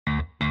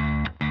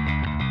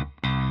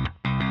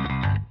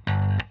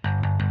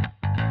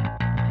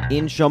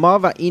این شما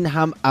و این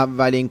هم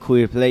اولین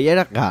کویر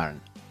پلیر قرن.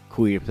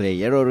 کویر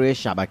پلیر رو روی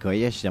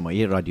شبکه‌های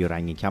اجتماعی رادیو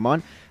رنگین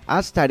کمان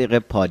از طریق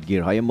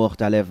پادگیرهای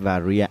مختلف و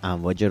روی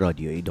امواج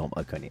رادیویی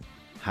دنبال کنید.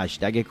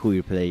 هشتگ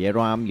کویر پلیر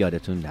رو هم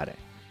یادتون نره.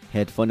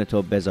 هدفون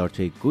تو بذار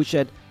توی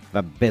گوشت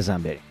و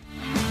بزن بریم.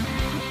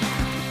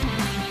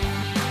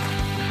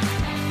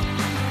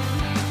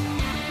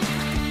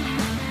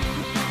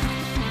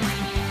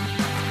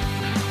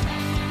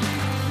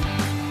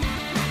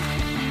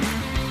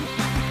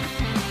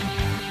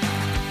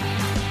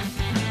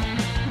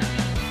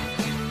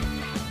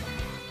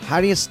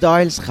 هری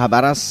استایلز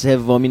خبر از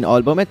سومین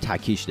آلبوم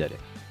تکیش داره.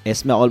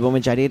 اسم آلبوم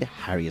جدید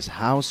هریز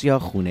هاوس یا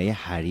خونه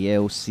هریه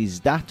و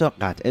 13 تا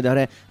قطعه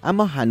داره،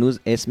 اما هنوز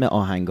اسم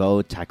آهنگا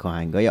و تک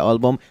آهنگای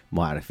آلبوم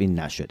معرفی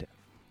نشده.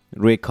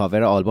 روی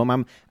کاور آلبوم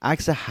هم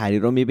عکس هری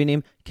رو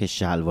میبینیم که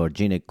شلوار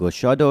جین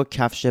گشاد و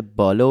کفش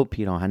بالا و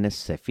پیراهن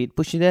سفید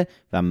پوشیده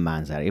و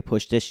منظره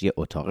پشتش یه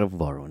اتاق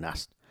وارونه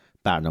است.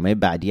 برنامه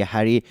بعدی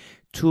هری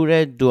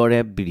تور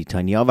دور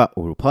بریتانیا و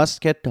اروپا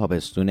است که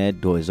تابستون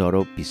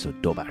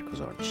 2022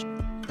 برگزار میشه.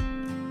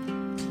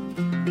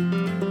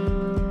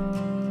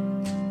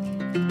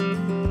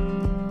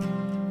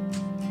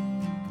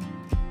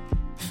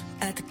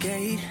 At the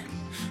gate,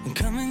 I'm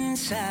coming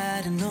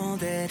inside. I know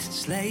that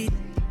it's late,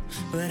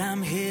 but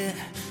I'm here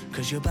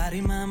 'cause your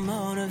body my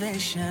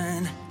motivation.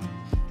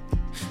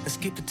 Let's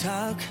keep the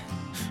talk.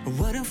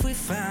 What if we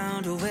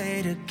found a way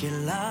to get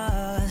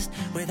lost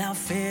without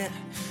fear?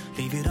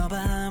 Leave it all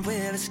behind,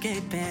 we're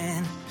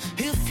escaping.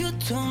 If you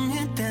told me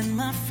that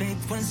my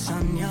fate was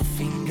on your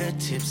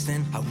fingertips,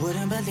 then I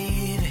wouldn't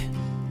believe it.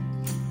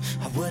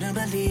 I wouldn't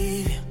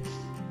believe it.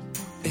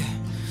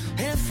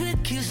 Yeah. Every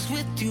kiss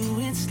with you,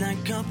 it's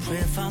like a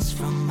prayer falls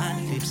from my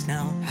lips.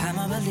 Now I'm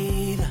a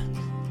believer.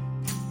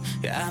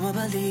 Yeah, I'm a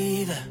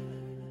believer.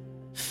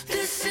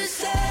 This is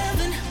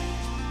heaven,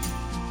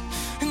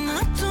 and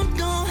I don't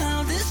know how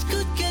this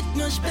could get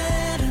much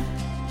better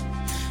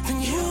than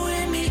you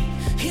and me.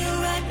 Here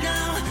right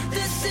now,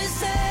 this is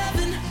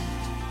heaven.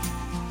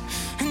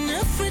 And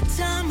every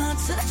time I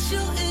touch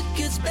you, it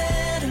gets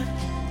better.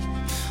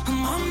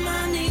 I'm on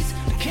my knees,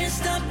 I can't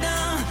stop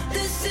now.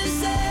 This is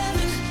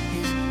heaven.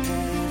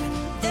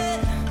 Yeah.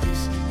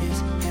 This is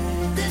heaven.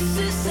 This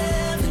is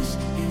heaven.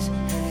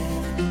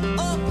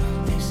 Oh,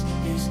 this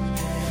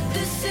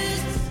is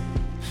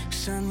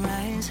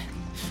sunrise.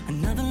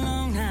 Another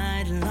long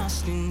night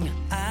lost in your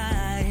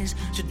eyes.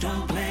 So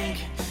don't blink.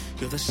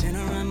 You're the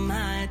center of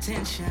my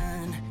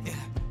attention.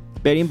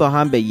 بریم با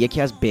هم به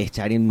یکی از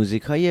بهترین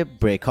موزیک‌های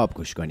بریک آپ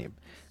گوش کنیم.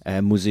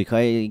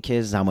 موزیکایی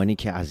که زمانی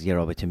که از یه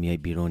رابطه میای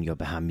بیرون یا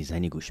به هم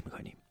میزنی گوش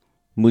میکنیم.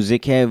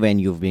 موزیک When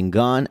You've Been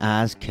Gone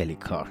از کلی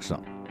کلارکسون.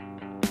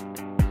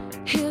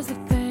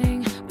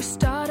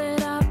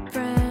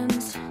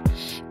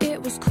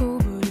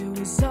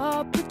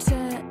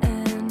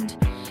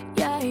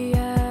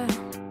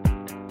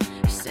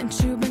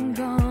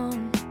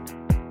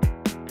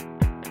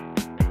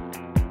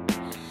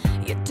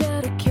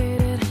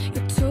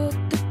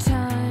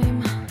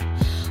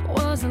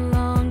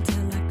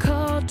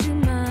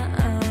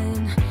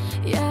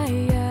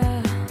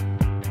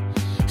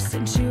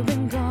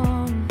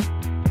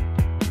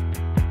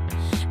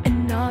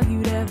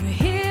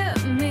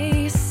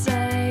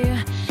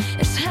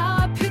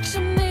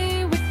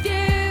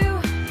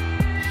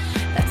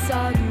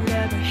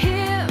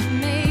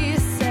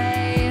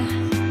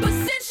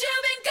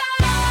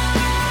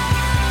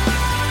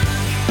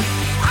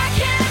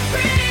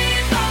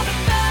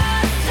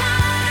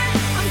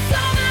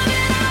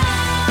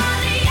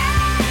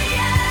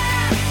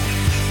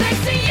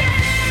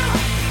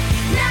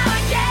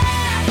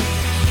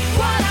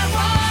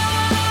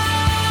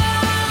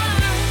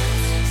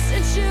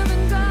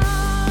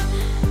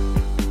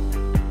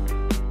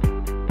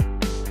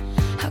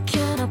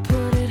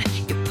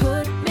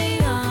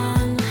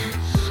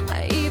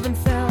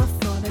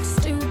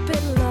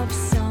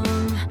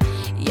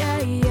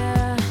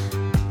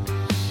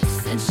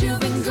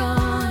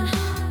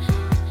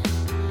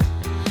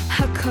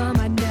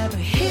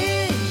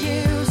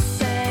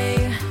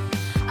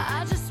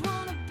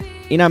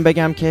 اینم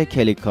بگم که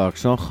کلی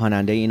کلارکسون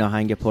خواننده این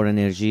آهنگ پر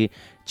انرژی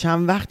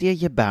چند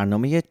وقتیه یه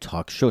برنامه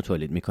تاک شو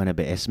تولید میکنه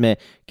به اسم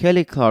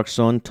کلی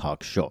کلارکسون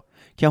تاک شو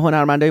که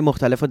هنرمندای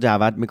مختلف رو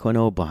دعوت میکنه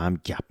و با هم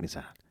گپ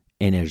میزنن.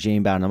 انرژی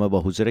این برنامه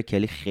با حضور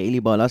کلی خیلی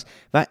بالاست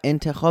و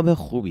انتخاب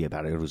خوبیه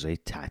برای روزهای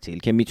تعطیل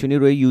که میتونی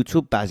روی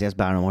یوتیوب بعضی از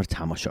برنامه رو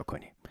تماشا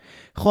کنی.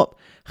 خب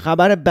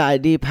خبر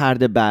بعدی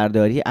پرده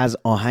برداری از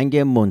آهنگ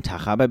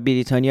منتخب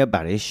بریتانیا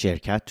برای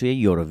شرکت توی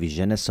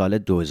یوروویژن سال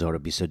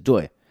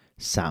 2022.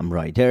 سام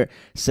رایدر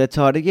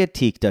ستاره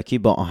تیک تاکی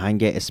با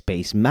آهنگ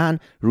اسپیس من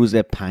روز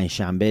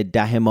پنجشنبه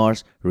 10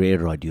 مارس روی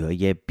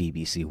رادیوی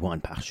BBC وان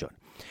پخش شد.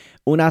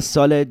 اون از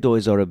سال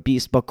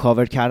 2020 با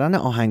کاور کردن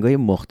آهنگای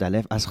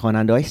مختلف از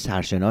خواننده‌های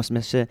سرشناس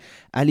مثل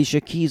الیشا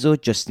کیز و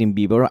جاستین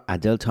بیبر و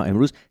ادل تا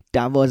امروز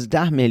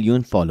 12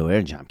 میلیون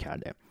فالوور جمع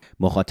کرده.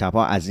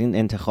 مخاطب‌ها از این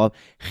انتخاب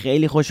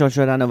خیلی خوشحال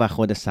شدن و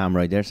خود سم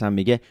رایدرز هم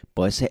میگه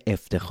باعث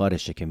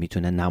افتخارشه که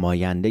میتونه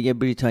نماینده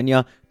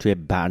بریتانیا توی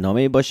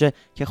برنامه‌ای باشه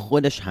که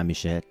خودش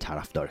همیشه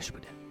طرفدارش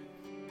بوده.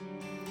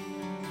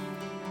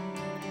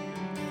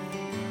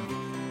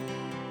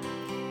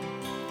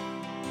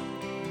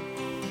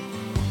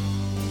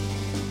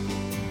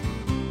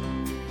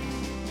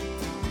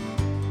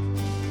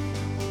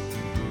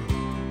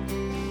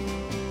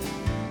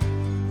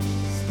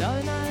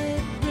 Starry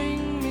night,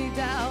 bring me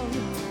down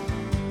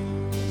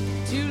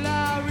till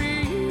I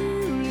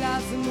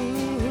realize the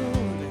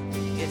moon.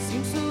 It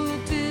seems so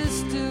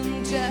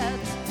distant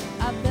yet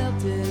I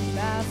felt it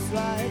pass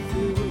right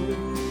through.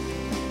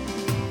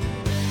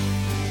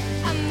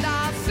 And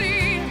I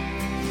see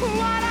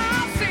what I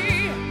see,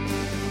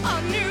 a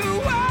new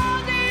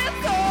world is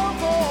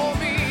over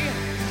me.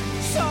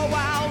 So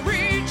I'll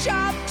reach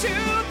up to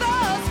the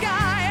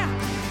sky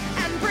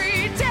and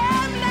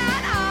pretend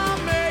that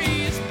I'm a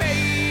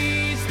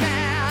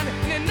spaceman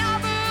in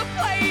another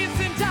place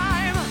and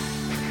time.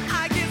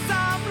 I guess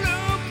I'm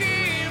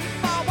looking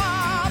for a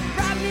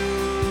brand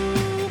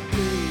new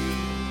place.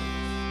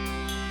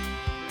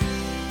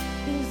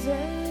 Is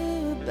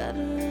there a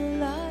better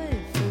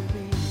life for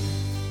me?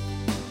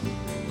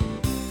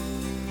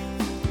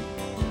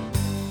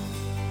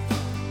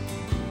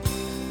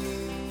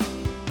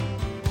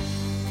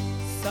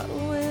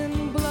 Subtle wind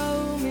blow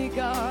me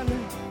gone,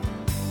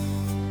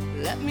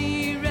 let me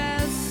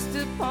rest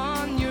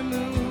upon your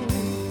moon.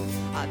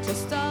 I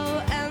just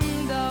I'll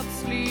end up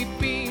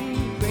sleeping,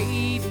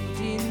 radiant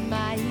in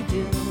my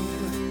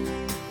doom.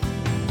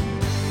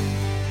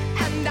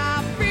 And I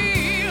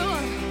feel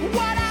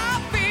what I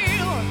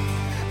feel,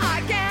 I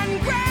can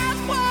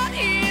grasp what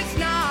is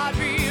not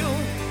real.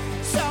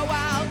 So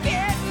I'll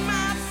get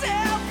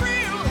myself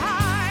real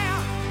high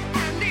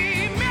and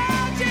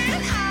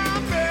imagine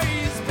I'm a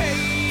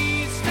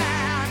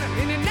spaceman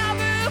in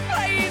another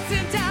place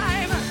and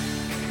time.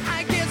 I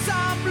guess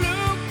I'm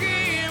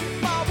looking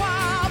for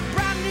a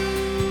brand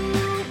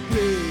new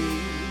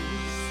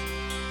place.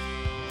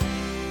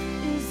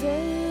 Is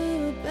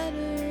there a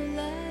better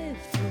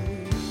life for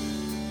me?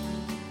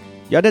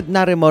 یادت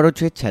نره ما رو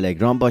توی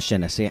تلگرام با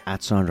شناسه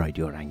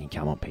 @رادیو رنگین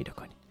کمان پیدا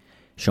کنی.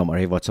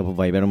 شماره واتساپ و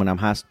وایبرمون هم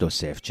هست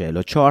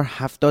 2044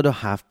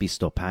 77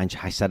 25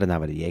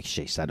 891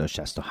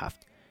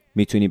 667.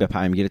 میتونی به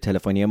پیامگیر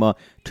تلفنی ما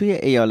توی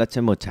ایالات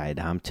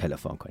متحده هم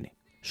تلفن کنی.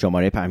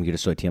 شماره پیامگیر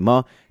صوتی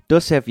ما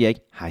 201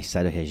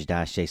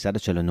 818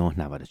 649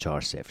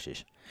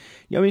 9406.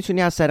 یا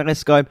میتونی از طریق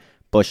اسکایپ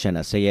با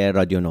شناسه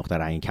رادیو نقطه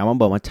رنگین کمان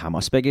با ما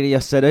تماس بگیری یا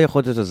صدای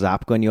خودت رو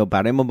ضبط کنی و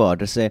برای ما با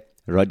آدرس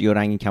رادیو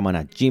رنگین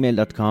کمان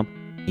 @gmail.com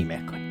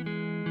ایمیل کنی.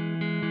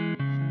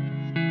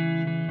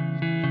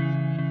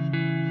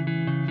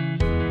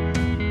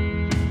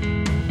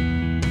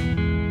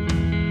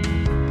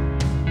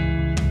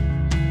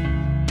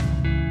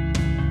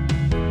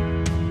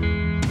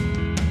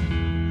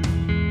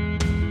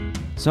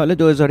 سال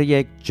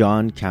 2001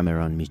 جان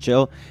کامرون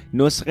میچل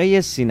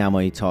نسخه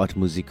سینمایی تئاتر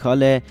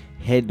موزیکال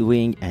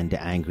هدوینگ اند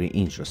انگری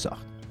اینچ رو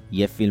ساخت.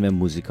 یه فیلم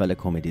موزیکال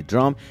کمدی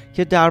درام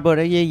که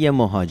درباره یه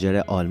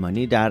مهاجر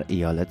آلمانی در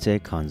ایالت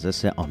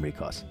کانزاس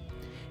آمریکاست.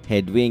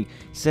 هدوینگ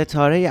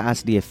ستاره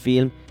اصلی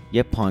فیلم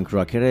یه پانک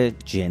راکر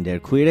جندر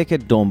کویره که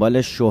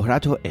دنبال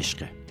شهرت و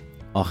عشقه.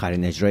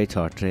 آخرین اجرای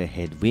تئاتر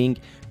هدوینگ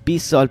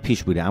 20 سال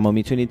پیش بوده، اما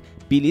میتونید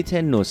بلیت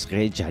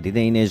نسخه جدید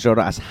این اجرا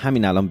رو از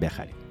همین الان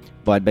بخرید.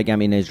 باید بگم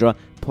این اجرا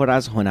پر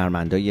از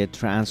هنرمندای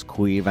ترنس،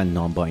 کویر و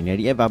نان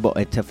باینریه و با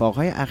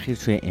اتفاقهای اخیر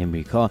توی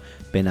امریکا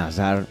به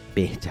نظر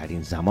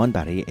بهترین زمان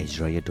برای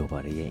اجرای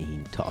دوباره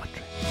این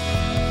تئاتر.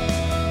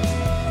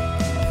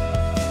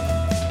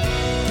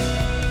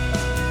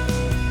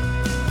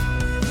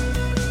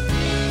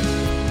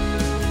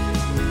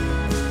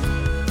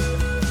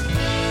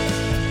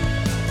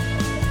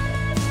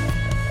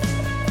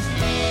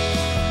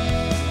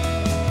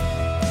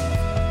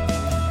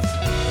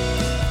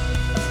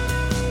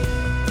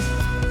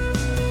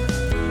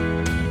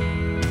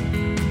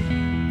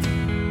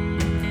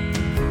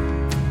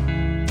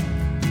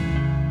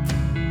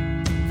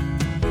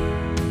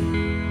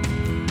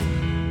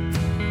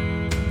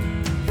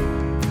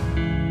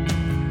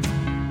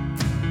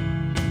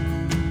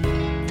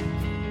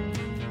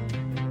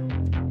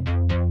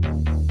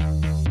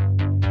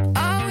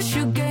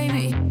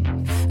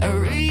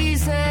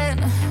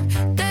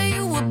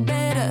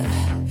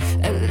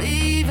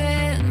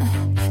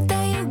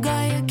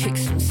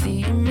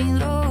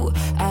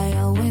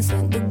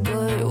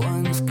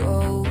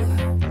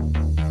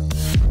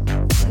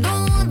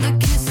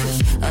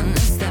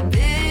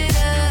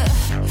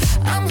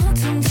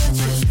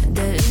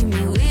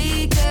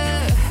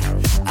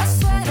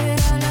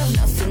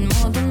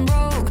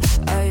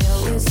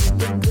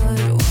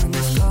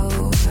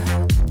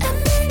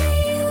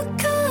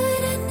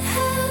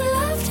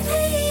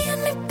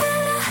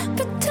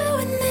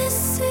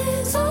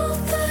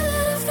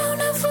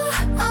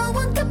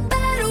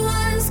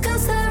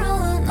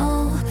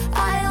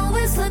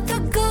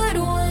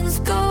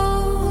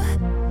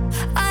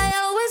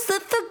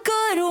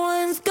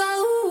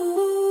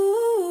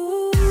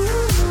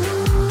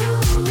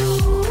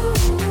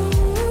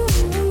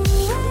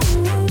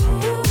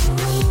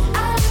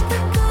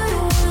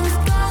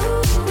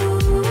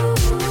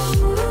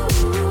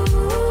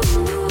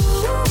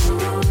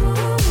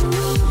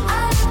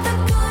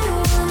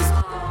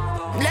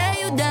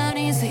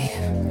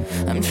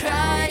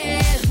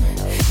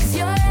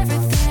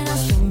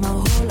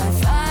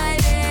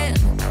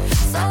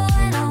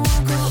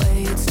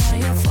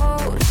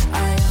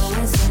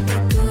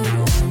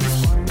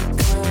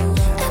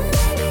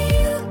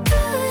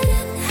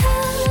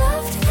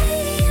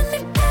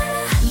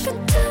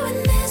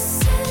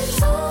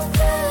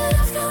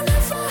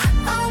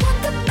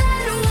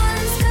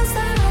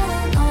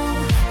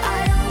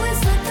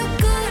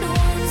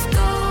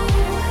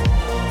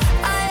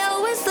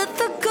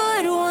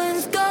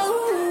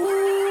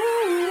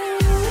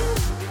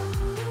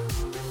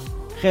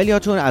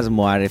 خیلیاتون از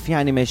معرفی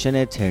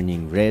انیمیشن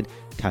ترنینگ رد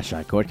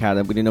تشکر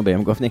کرده بودین و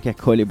بهم گفتین که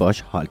کلی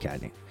باش حال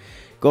کردین.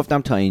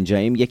 گفتم تا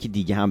اینجاییم یکی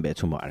دیگه هم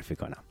بهتون معرفی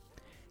کنم.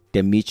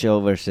 The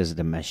Mitchell vs.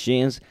 The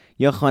Machines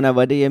یا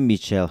خانواده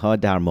میچل ها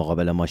در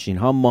مقابل ماشین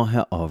ها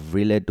ماه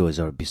آوریل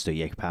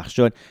 2021 پخش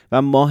شد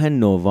و ماه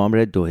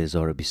نوامبر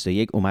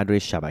 2021 اومد روی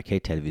شبکه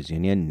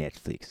تلویزیونی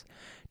نتفلیکس.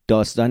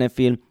 داستان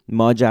فیلم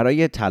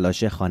ماجرای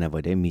تلاش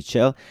خانواده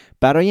میچل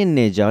برای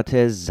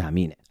نجات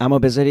زمینه. اما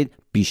بذارید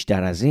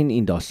بیشتر از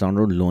این داستان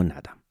رو لو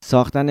ندم.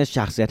 ساختن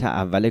شخصیت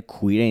اول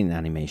کویر این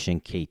انیمیشن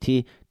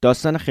کیتی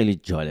داستان خیلی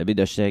جالبی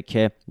داشته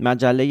که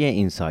مجله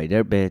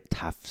اینسایدر به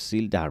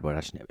تفصیل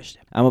دربارش نوشته.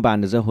 اما به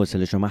اندازه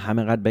حوصله شما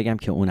همینقدر بگم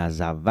که اون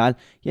از اول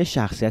یه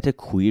شخصیت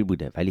کویر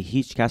بوده ولی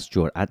هیچ کس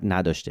جرئت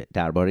نداشته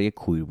درباره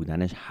کویر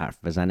بودنش حرف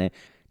بزنه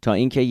تا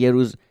اینکه یه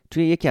روز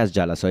توی یکی از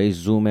جلسه‌های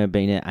زوم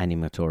بین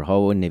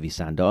انیماتورها و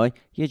نویسنده‌ها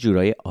یه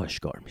جورایی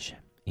آشکار میشه.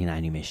 این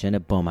انیمیشن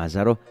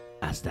بامزه رو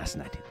از دست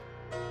ندید.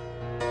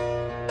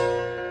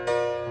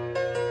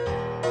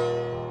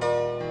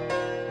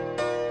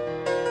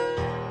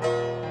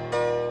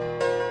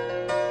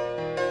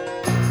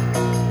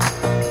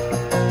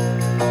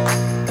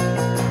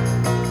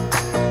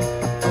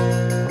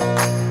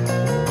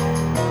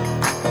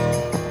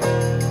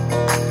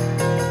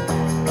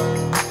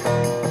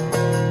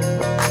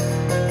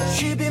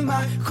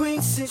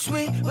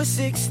 We were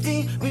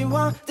 16, we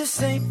want the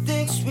same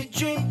things, we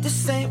dream the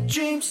same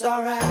dreams,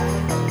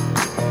 alright,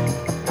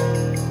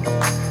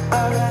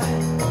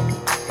 alright.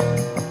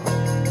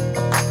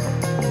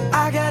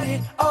 I got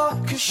it all,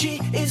 cause she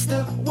is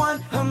the one.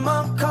 Her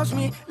mom calls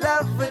me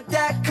love, but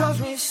dad calls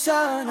me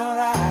son,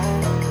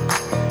 alright,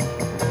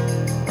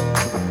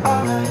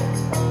 alright.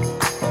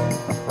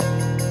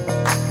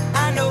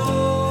 I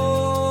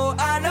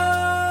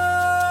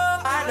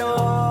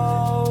know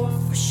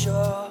for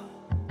sure.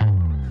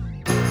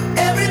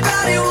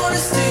 Everybody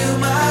wanna steal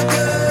my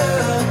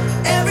girl.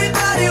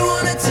 Everybody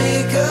wanna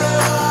take her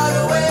heart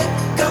away.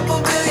 Couple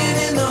billion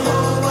in the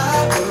whole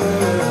wide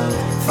world.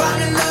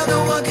 Find another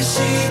one 'cause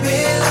she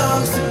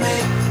belongs to me.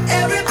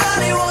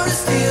 Everybody wanna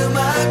steal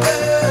my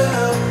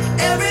girl.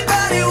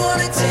 Everybody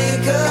wanna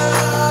take her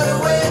heart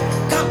away.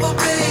 Couple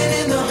billion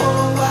in the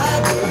whole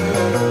wide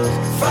world.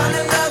 Find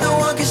another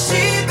one 'cause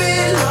she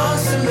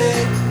belongs to me.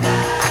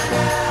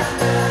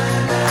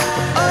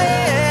 Oh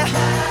yeah.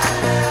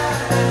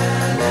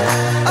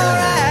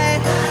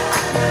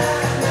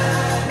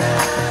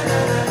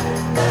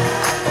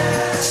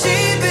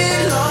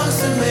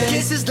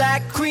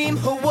 Like cream,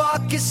 her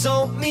walk is so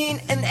mean,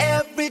 and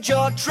every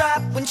jaw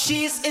drop when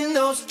she's in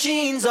those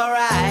jeans.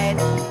 Alright,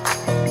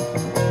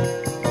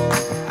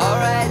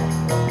 alright.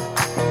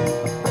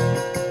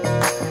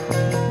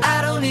 I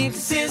don't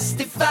exist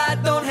if I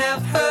don't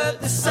have her.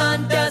 The sun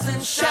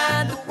doesn't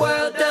shine, the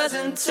world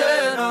doesn't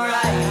turn.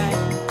 Alright,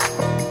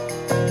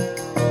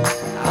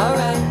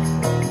 alright.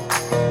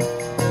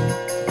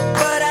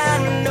 But I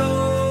know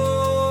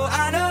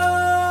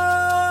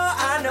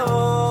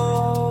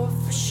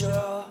for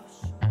sure.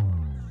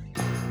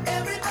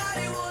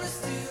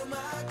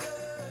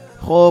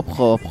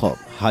 خب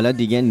حالا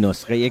دیگه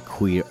نسخه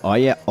کویر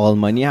آی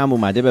آلمانی هم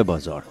اومده به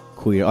بازار.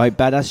 کویر آی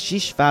بعد از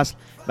 6 فصل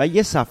و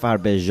یه سفر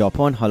به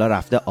ژاپن حالا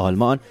رفته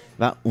آلمان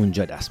و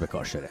اونجا دست به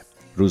کار شده.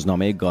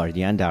 روزنامه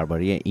گاردین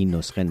درباره این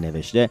نسخه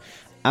نوشته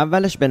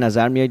اولش به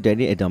نظر میاد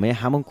داری ادامه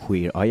همون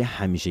کویر آی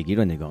همیشگی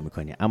رو نگاه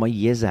میکنی، اما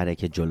یه ذره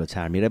که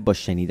جلوتر میره با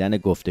شنیدن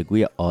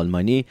گفتگوی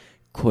آلمانی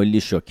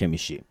کلی شوکه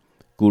میشی.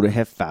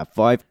 گروه فاب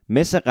 5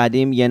 مثل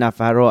قدیم یه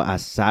نفر رو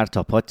از سر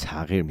تا پا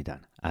تغییر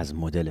میدن، از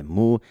مدل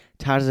مو،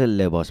 طرز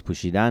لباس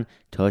پوشیدن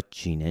تا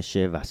چینش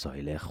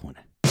وسایل خونه.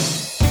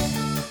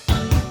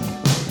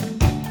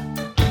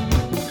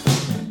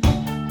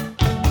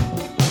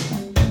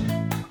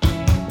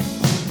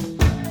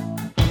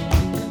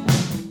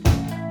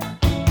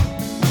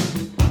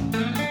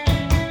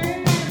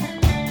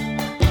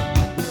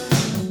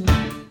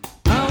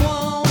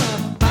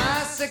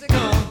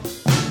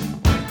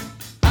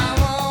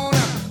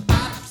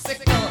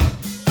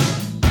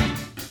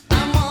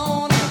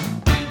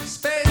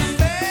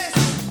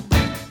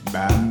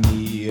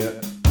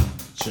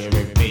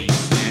 Cherry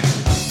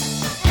face.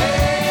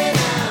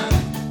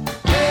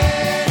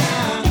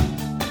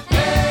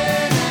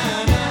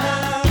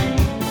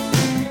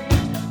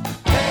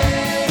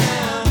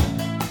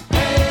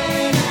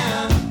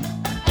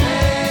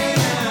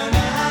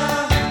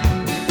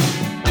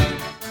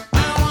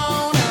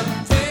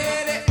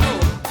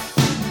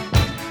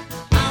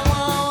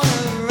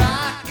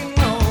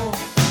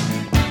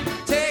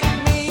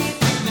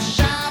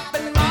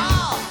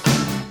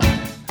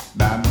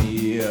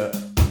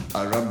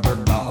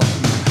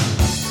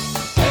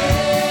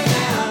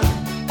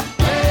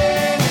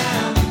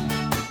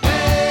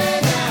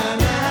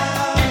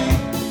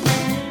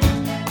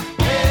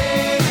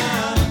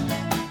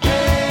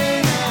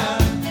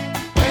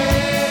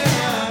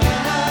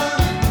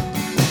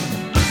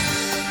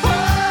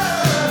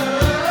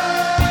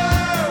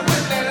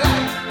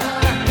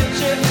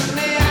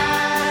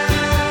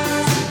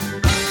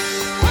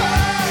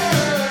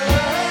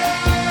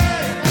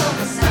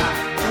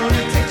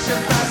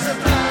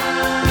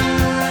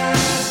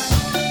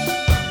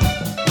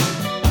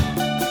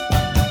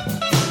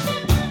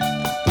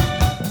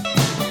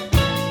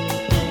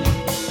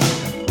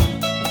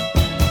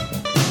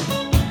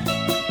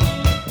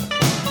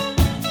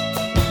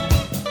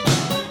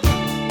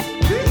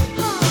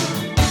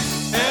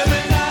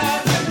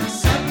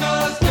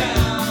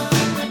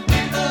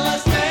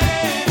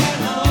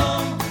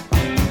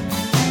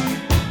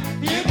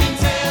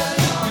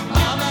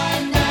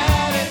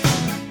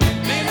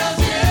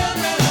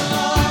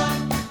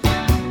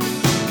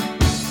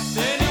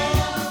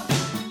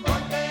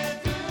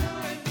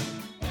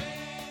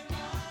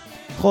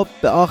 خب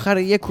به آخر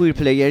یه کویر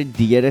پلیر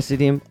دیگه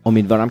رسیدیم.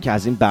 امیدوارم که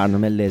از این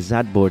برنامه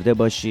لذت برده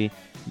باشی.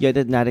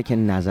 یادت نره که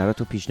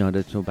نظرات و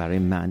پیشنهاداتو برای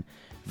من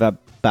و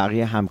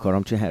بقیه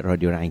همکارام توی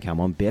رادیو رنگ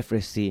کمان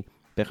بفرستی،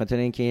 به خاطر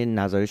اینکه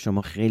نظر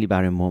شما خیلی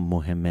برای ما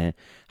مهمه.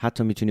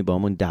 حتی میتونی با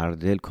همون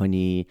دردل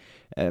کنی،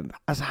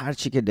 از هر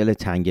چی که دل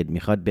تنگت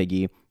میخواد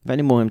بگی،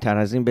 ولی مهمتر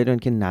از این بدون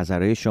که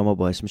نظرهای شما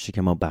باعث میشه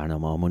که ما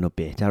برنامه‌هامون رو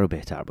بهتر و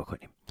بهتر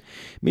بکنیم.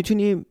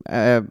 میتونی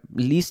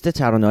لیست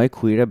ترانه‌های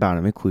کویر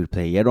برنامه کویر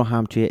پلیر رو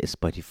هم توی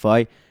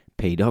اسپاتیفای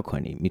پیدا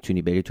کنی.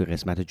 میتونی بری توی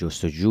قسمت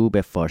جستجو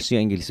به فارسی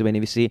یا انگلیسی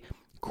بنویسی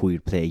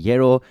کویر پلیر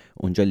رو،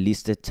 اونجا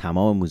لیست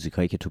تمام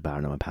موزیکایی که تو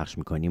برنامه پخش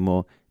میکنیم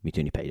و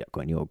میتونی پیدا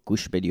کنی و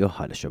گوش بدی و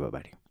حالشو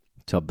ببری.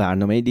 تا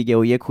برنامه دیگه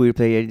و یه کویر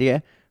پلیر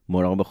دیگه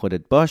مراقب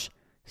خودت باش.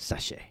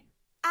 سشه.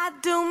 I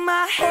do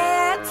my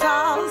hair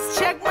toss,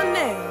 check my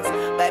nails.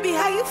 Baby,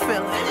 how you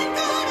feeling?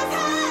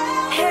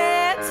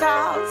 Hair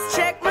toss,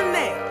 check my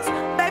nails.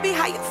 Baby,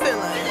 how you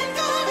feeling?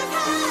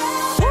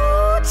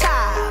 Woo,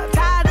 child,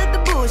 tired of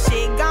the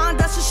bullshit. Gone,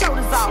 dust your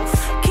shoulders off.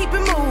 Keep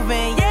it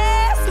moving,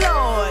 yes,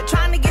 Lord.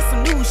 Trying to get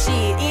some new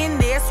shit in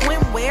there.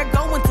 Swimwear,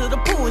 going to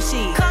the pool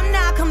shit. Come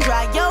now, come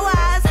dry your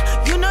eyes.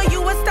 You know you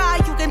a star,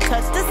 you can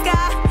touch the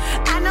sky.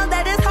 I know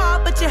that it's hard,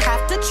 but you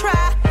have to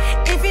try.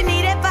 If you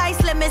need advice,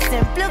 let me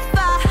simplify.